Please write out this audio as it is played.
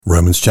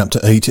Romans chapter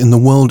 8 in the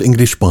World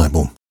English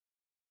Bible.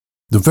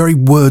 The very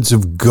words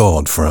of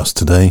God for us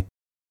today,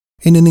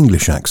 in an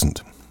English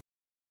accent.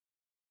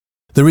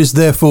 There is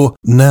therefore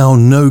now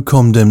no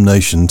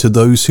condemnation to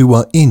those who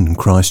are in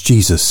Christ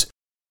Jesus,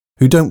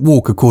 who don't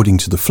walk according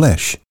to the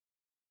flesh,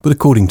 but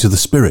according to the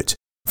Spirit.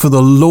 For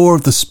the law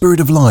of the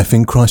Spirit of life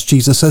in Christ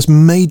Jesus has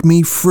made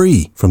me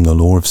free from the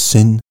law of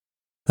sin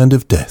and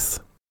of death.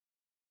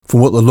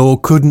 For what the law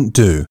couldn't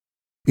do,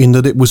 in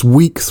that it was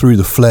weak through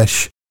the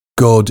flesh,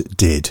 God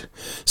did,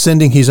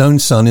 sending his own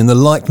Son in the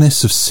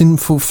likeness of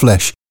sinful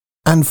flesh,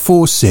 and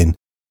for sin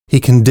he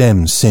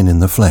condemned sin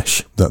in the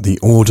flesh, that the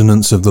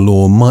ordinance of the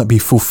law might be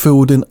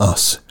fulfilled in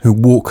us, who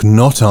walk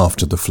not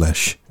after the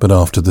flesh, but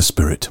after the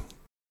Spirit.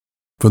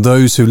 For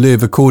those who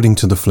live according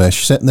to the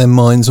flesh set their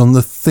minds on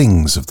the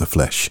things of the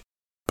flesh,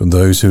 but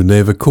those who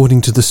live according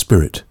to the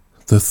Spirit,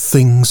 the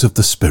things of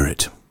the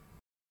Spirit.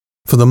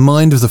 For the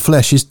mind of the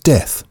flesh is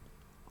death,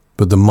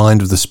 but the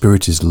mind of the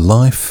Spirit is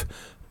life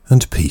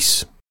and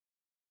peace.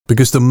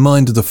 Because the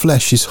mind of the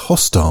flesh is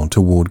hostile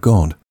toward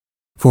God,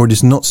 for it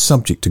is not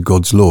subject to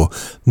God's law,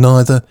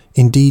 neither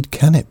indeed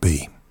can it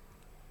be.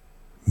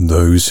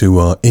 Those who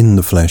are in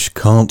the flesh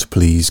can't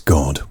please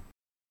God.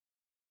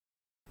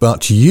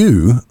 But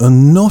you are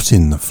not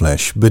in the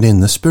flesh, but in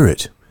the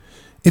Spirit,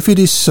 if it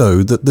is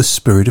so that the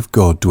Spirit of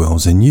God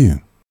dwells in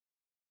you.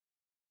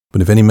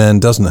 But if any man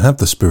doesn't have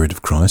the Spirit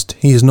of Christ,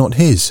 he is not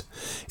his.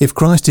 If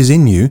Christ is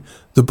in you,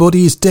 the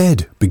body is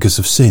dead because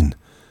of sin,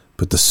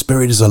 but the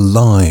Spirit is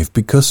alive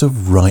because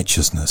of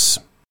righteousness.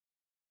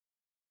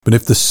 But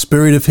if the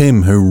Spirit of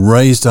him who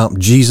raised up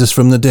Jesus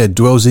from the dead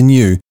dwells in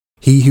you,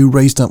 he who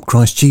raised up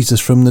Christ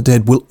Jesus from the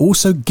dead will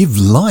also give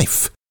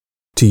life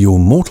to your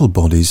mortal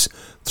bodies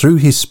through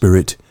his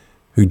Spirit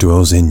who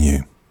dwells in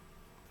you.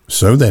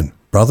 So then,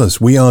 brothers,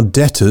 we are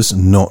debtors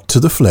not to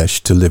the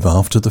flesh to live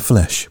after the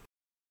flesh.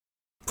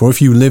 For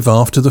if you live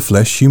after the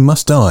flesh, you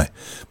must die.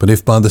 But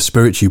if by the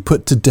Spirit you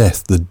put to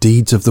death the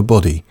deeds of the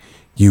body,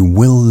 you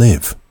will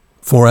live.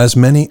 For as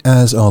many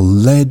as are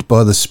led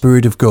by the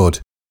Spirit of God,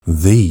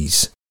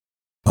 these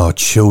are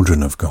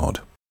children of God.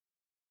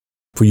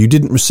 For you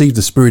didn't receive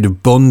the spirit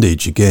of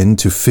bondage again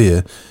to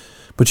fear,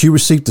 but you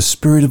received the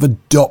Spirit of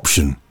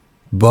adoption,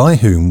 by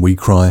whom we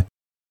cry,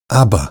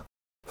 Abba,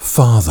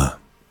 Father.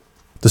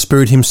 The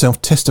Spirit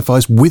himself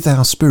testifies with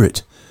our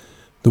spirit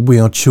that we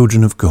are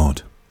children of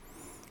God.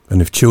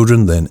 And if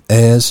children, then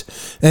heirs,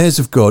 heirs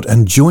of God,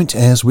 and joint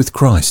heirs with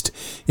Christ,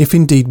 if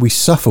indeed we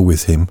suffer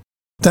with him,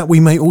 that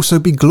we may also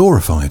be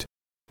glorified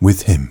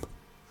with him.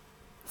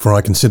 For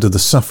I consider the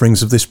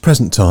sufferings of this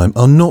present time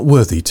are not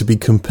worthy to be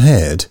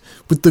compared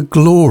with the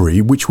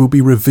glory which will be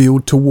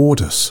revealed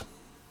toward us.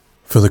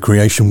 For the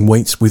creation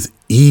waits with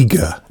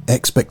eager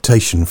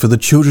expectation for the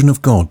children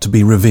of God to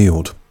be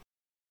revealed.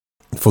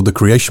 For the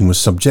creation was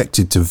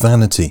subjected to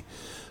vanity,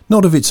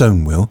 not of its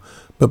own will,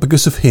 but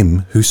because of him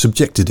who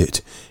subjected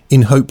it,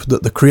 in hope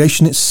that the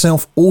creation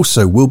itself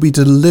also will be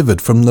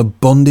delivered from the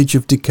bondage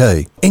of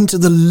decay into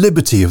the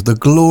liberty of the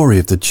glory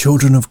of the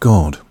children of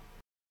God.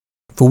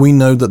 For we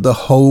know that the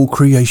whole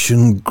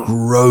creation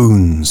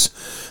groans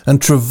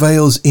and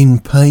travails in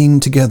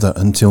pain together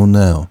until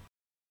now.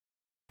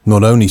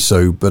 Not only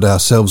so, but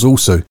ourselves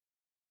also,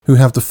 who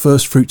have the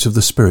first fruits of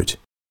the Spirit,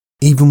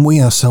 even we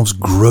ourselves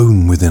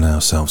groan within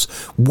ourselves,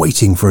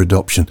 waiting for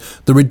adoption,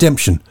 the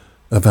redemption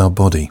of our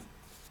body.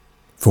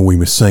 For we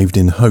were saved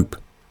in hope.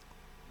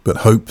 But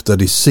hope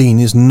that is seen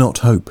is not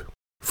hope.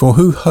 For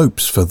who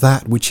hopes for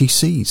that which he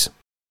sees?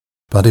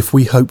 But if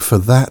we hope for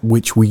that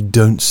which we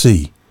don't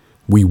see,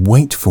 we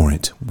wait for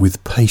it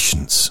with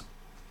patience.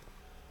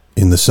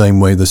 In the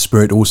same way the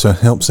Spirit also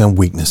helps our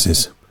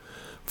weaknesses.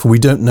 For we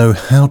don't know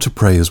how to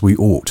pray as we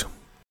ought.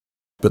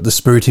 But the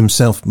Spirit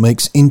himself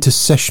makes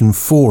intercession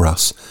for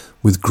us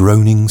with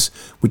groanings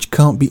which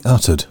can't be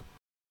uttered.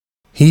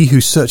 He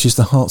who searches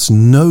the hearts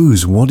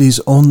knows what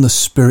is on the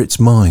Spirit's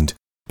mind,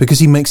 because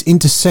he makes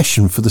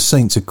intercession for the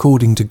saints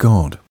according to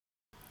God.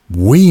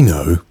 We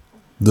know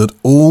that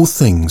all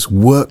things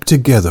work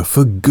together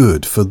for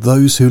good for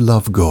those who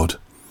love God,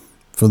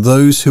 for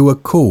those who are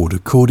called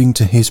according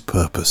to his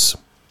purpose.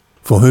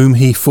 For whom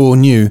he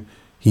foreknew,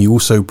 he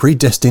also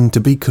predestined to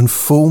be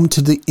conformed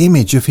to the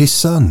image of his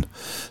Son,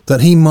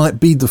 that he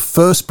might be the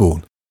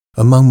firstborn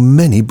among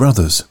many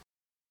brothers.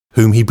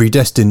 Whom he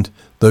predestined,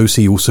 those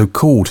he also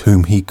called.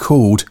 Whom he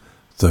called,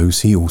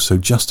 those he also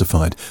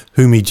justified.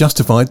 Whom he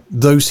justified,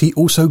 those he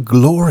also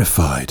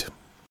glorified.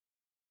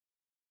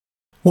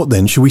 What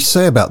then shall we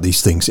say about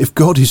these things? If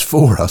God is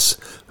for us,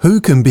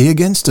 who can be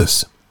against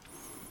us?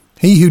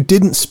 He who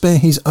didn't spare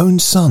his own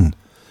Son,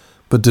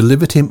 but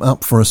delivered him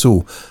up for us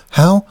all,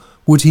 how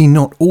would he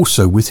not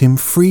also with him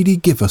freely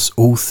give us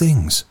all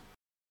things?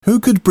 Who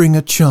could bring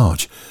a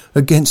charge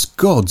against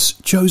God's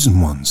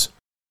chosen ones?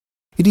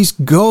 It is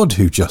God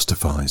who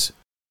justifies.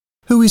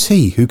 Who is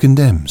he who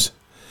condemns?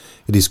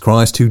 It is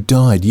Christ who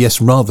died,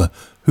 yes, rather,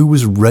 who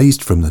was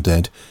raised from the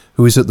dead,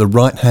 who is at the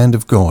right hand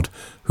of God,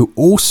 who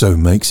also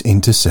makes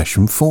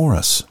intercession for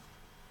us.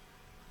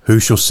 Who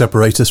shall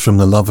separate us from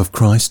the love of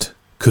Christ?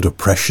 Could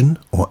oppression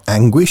or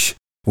anguish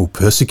or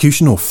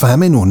persecution, or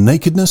famine, or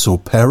nakedness, or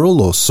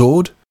peril, or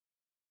sword?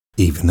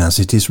 Even as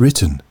it is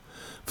written,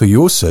 for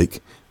your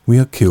sake we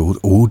are killed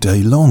all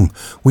day long.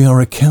 We are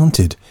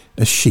accounted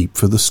as sheep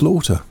for the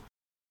slaughter.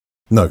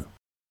 No,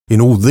 in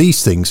all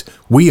these things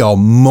we are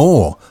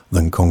more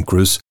than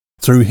conquerors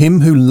through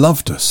him who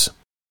loved us.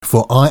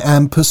 For I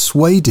am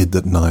persuaded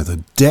that neither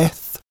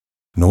death,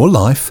 nor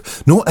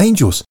life, nor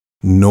angels,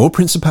 nor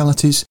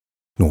principalities,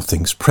 nor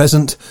things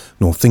present,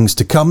 nor things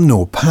to come,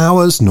 nor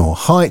powers, nor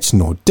height,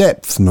 nor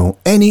depth, nor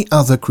any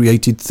other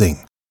created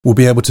thing will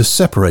be able to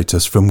separate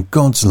us from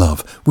God's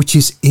love, which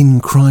is in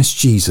Christ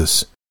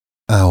Jesus,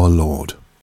 our Lord.